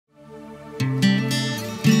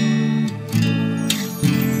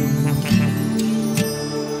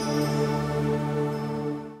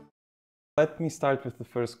Let me start with the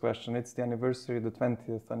first question. It's the anniversary, the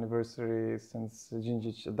 20th anniversary since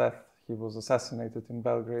Djindjic's death. He was assassinated in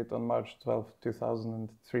Belgrade on March 12,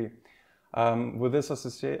 2003. With this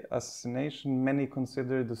assassination, many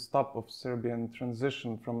consider the stop of Serbian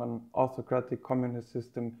transition from an autocratic communist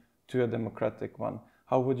system to a democratic one.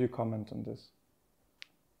 How would you comment on this?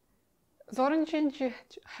 Zoran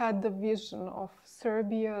Djindjic had the vision of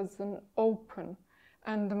Serbia as an open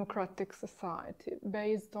and democratic society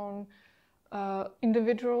based on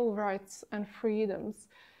individual rights and freedoms,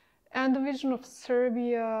 and the vision of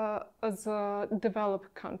Serbia as a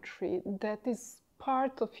developed country that is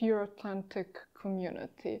part of Euro-Atlantic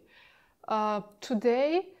community.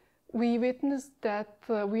 Today, we witness that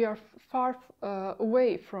we are far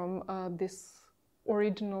away from this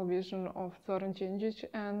original vision of Zoran Djindjic,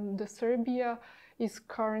 and Serbia is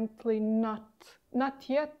currently not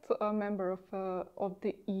yet a member of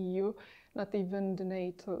the EU, not even the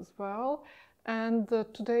NATO as well. And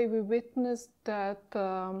today we witness that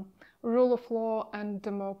rule of law and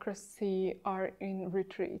democracy are in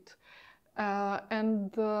retreat.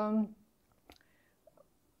 And the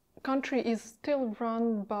country is still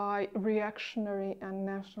run by reactionary and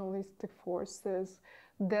nationalistic forces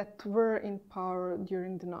that were in power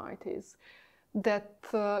during the 90s, that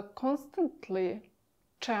constantly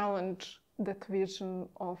challenge that vision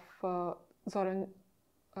of Zoran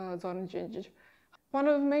Djindjic. One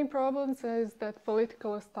of the main problems is that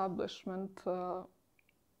political establishment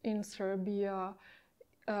in Serbia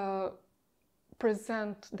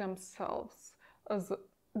present themselves as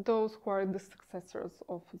those who are the successors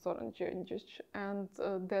of Zoran Djindjic, and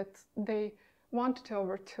that they wanted to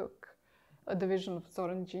overtook the vision of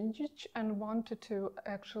Zoran Djindjic and wanted to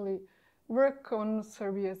actually work on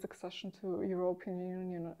Serbia's accession to European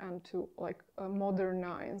Union and to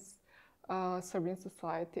modernize Serbian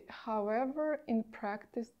society. However, in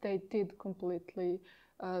practice, they did completely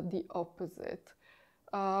the opposite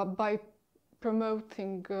by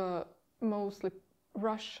promoting mostly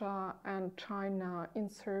Russia and China in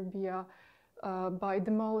Serbia. By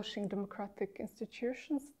demolishing democratic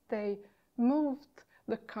institutions, they moved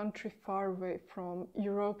the country far away from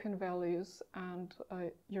European values and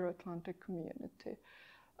Euro-Atlantic community.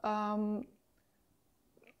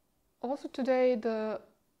 Also today,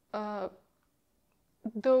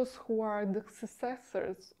 those who are the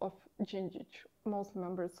successors of Djindjic, most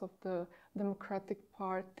members of the Democratic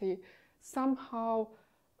Party, somehow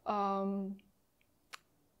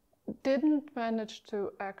didn't manage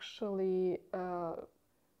to actually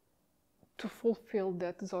to fulfill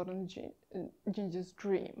that Zoran Djindjic's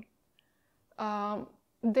dream.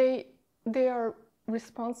 They are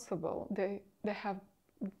responsible. They have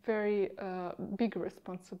very big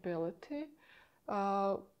responsibility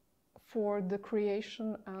for the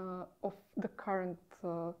creation of the current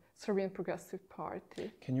Serbian Progressive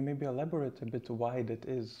Party. Can you maybe elaborate a bit why that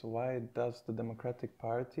is? Why does the Democratic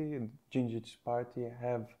Party, Djindjic's party,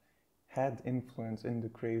 have had influence in the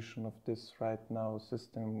creation of this right now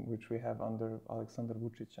system which we have under Aleksandar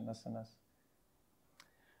Vučić and SNS?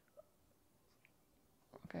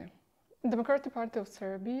 Okay. The Democratic Party of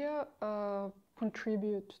Serbia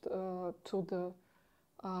contributed to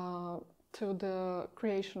the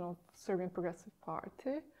creation of Serbian Progressive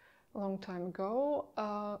Party a long time ago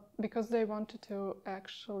because they wanted to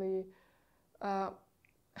actually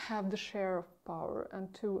have the share of power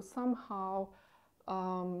and to somehow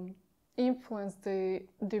influence the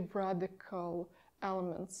radical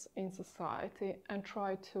elements in society and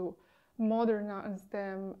try to modernize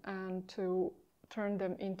them and to turn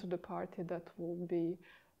them into the party that will be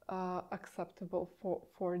acceptable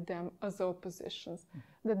for them as oppositions.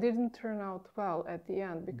 That didn't turn out well at the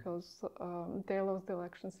end because they lost the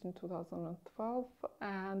elections in 2012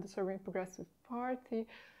 and the Serbian Progressive Party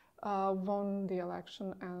won the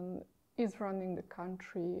election and is running the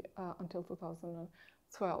country until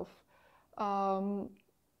 2012.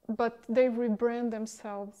 But they rebrand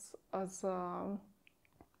themselves as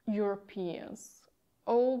Europeans,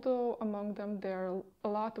 although among them there are a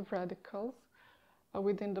lot of radicals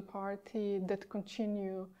within the party that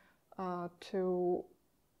continue to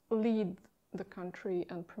lead the country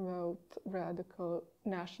and promote radical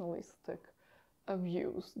nationalistic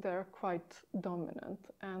views. They're quite dominant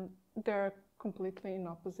and they're completely in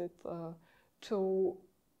opposite to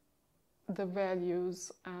the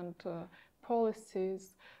values and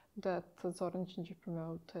policies that Zoran Djindjic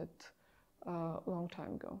promoted a long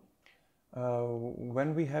time ago.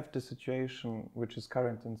 When we have the situation which is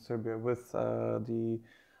current in Serbia with the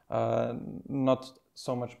not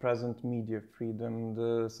so much present media freedom,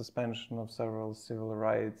 the suspension of several civil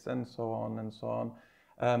rights and so on,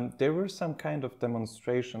 There were some kind of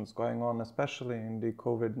demonstrations going on, especially in the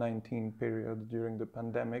COVID-19 period during the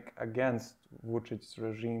pandemic, against Vucic's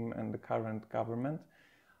regime and the current government.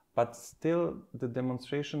 But still, the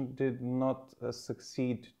demonstration did not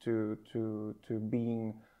succeed to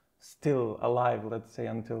being still alive, let's say,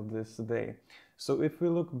 until this day. So if we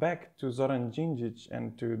look back to Zoran Djindjic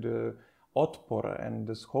and to the Otpor and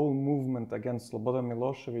this whole movement against Slobodan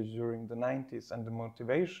Milošević during the 90s and the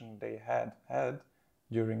motivation they had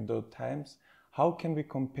during those times, how can we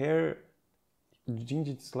compare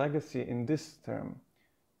Djindjic's legacy in this term,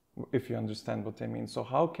 if you understand what I mean? So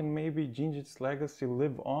how can maybe Djindjic's legacy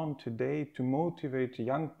live on today to motivate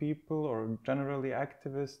young people or generally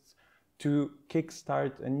activists to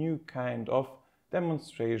kickstart a new kind of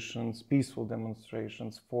demonstrations, peaceful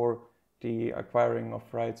demonstrations for the acquiring of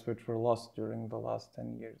rights which were lost during the last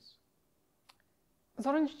 10 years?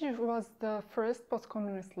 Zoran Djindjic was the first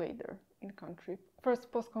post-communist leader in the country,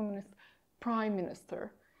 first post-communist prime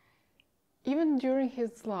minister. Even during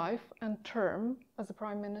his life and term as a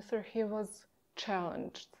prime minister, he was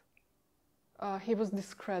challenged. He was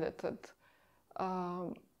discredited.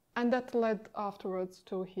 And that led afterwards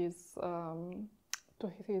to his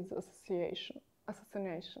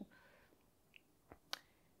assassination.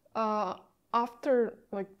 After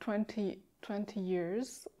like 20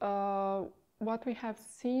 years, what we have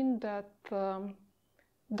seen that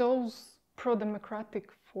those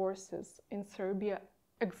pro-democratic forces in Serbia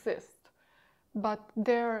exist, but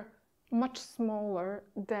they're much smaller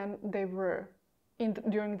than they were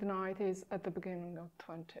during the 90s, at the beginning of the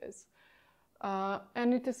 20s.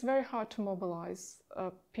 And it is very hard to mobilize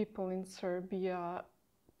people in Serbia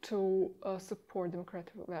to support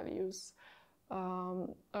democratic values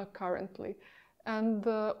currently. And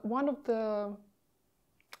one of the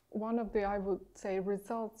I would say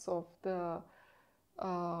results of the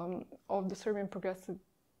Serbian Progressive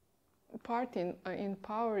Party in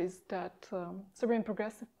power is that Serbian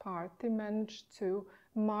Progressive Party managed to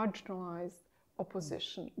marginalize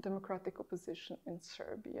opposition, democratic opposition in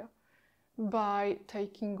Serbia, by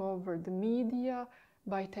taking over the media,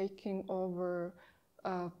 by taking over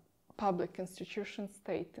public institutions,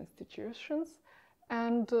 state institutions,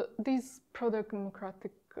 and these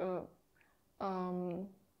pro-democratic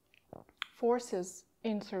forces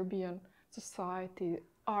in Serbian society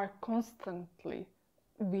are constantly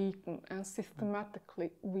weakened and systematically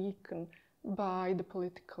weakened by the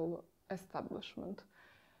political establishment.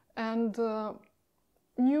 And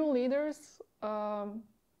new leaders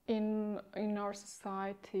in our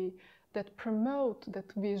society that promote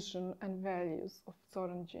that vision and values of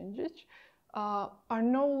Zoran Djindjic are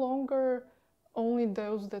no longer only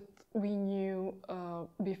those that we knew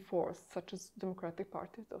before, such as Democratic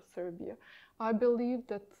Party of Serbia. I believe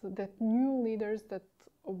that new leaders that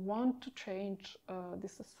want to change the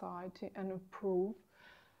society and improve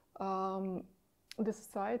the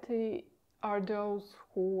society are those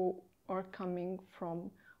who are coming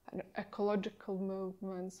from ecological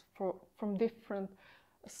movements, from different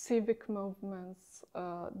civic movements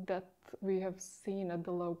that we have seen at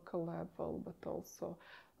the local level, but also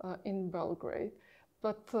in Belgrade.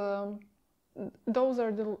 But those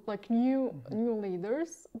are the new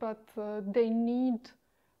leaders, but they need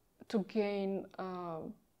to gain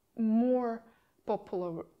more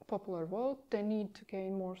popular vote. They need to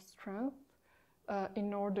gain more strength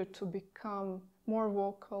in order to become more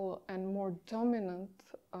vocal and more dominant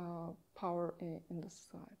power in the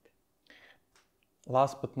society.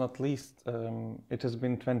 Last but not least, it has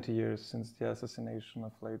been 20 years since the assassination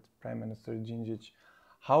of late Prime Minister Djindjic.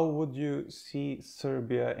 How would you see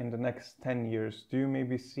Serbia in the next 10 years? Do you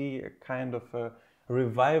maybe see a kind of a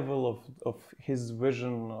revival of his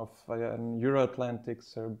vision of an Euro-Atlantic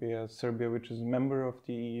Serbia, Serbia which is a member of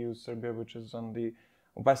the EU, Serbia which is on the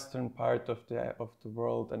western part of the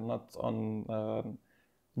world and not on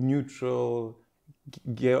neutral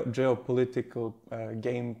geopolitical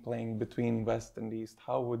game playing between West and East?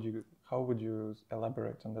 How would you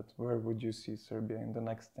elaborate on that? Where would you see Serbia in the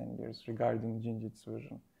next 10 years regarding Djindjic's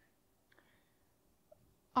vision?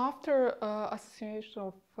 After assassination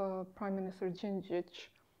of Prime Minister Djindjic,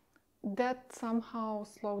 that somehow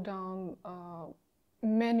slowed down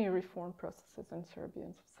many reform processes in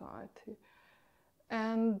Serbian society.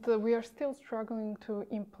 And we are still struggling to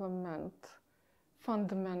implement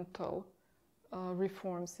fundamental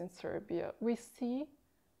reforms in Serbia. We see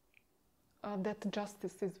that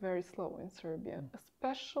justice is very slow in Serbia,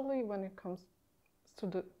 especially when it comes to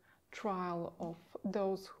the trial of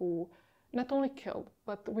those who not only killed,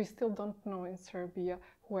 but we still don't know in Serbia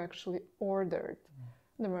who actually ordered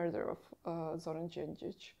the murder of Zoran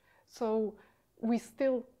Djindjic. So we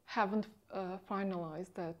still haven't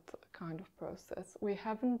finalized that kind of process. We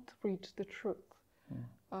haven't reached the truth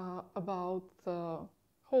about the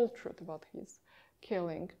whole truth about his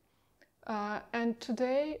killing. And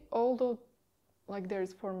today, although like there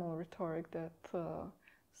is formal rhetoric that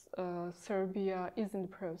Serbia is in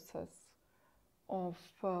the process of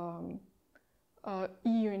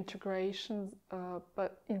EU integration,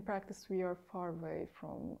 but in practice we are far away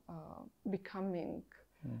from becoming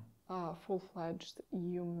a full-fledged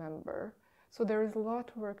EU member. So there is a lot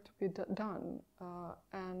of work to be done,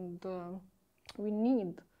 and we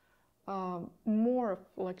need more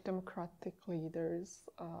like democratic leaders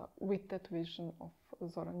with that vision of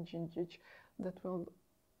Zoran Djindjic that will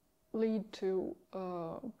lead to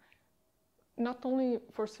not only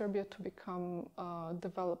for Serbia to become a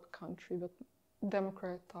developed country, but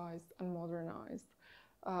democratized and modernized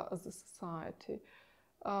as a society.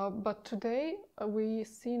 But today we've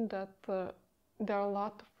seen that there are a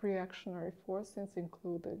lot of reactionary forces,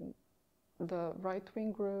 including the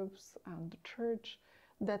right-wing groups and the church,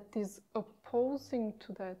 that is opposing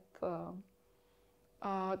to that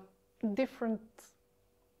different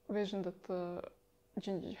vision that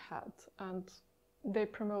Djindjic had, and they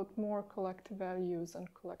promote more collective values and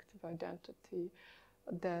collective identity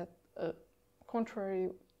that contrary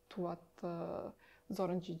to what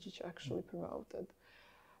Zoran Djindjic actually promoted.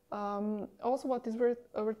 Also, what is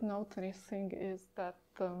worth noticing is that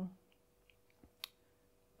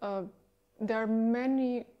there are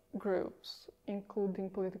many groups, including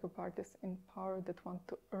political parties in power, that want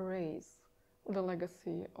to erase the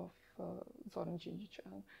legacy of Zoran Djindjic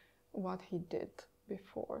and what he did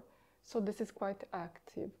before. So this is quite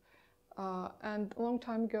active. And a long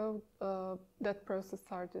time ago, that process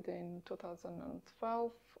started in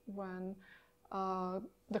 2012 when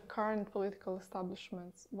the current political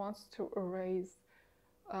establishment wants to erase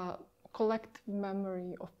collective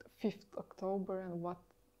memory of the 5th October and what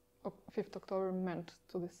 5th October meant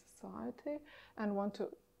to the society, and want to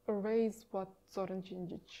erase what Zoran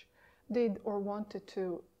Djindjic did or wanted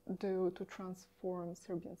to do to transform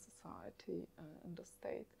Serbian society and the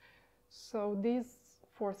state. So these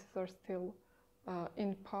forces are still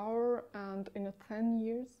in power, and in 10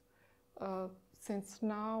 years, since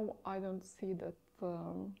now, I don't see that.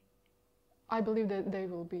 I believe that they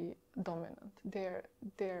will be dominant.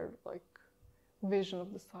 Their like vision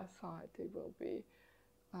of the society will be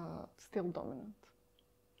still dominant.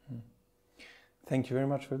 Thank you very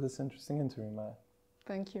much for this interesting interview, Maja.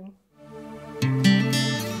 Thank you.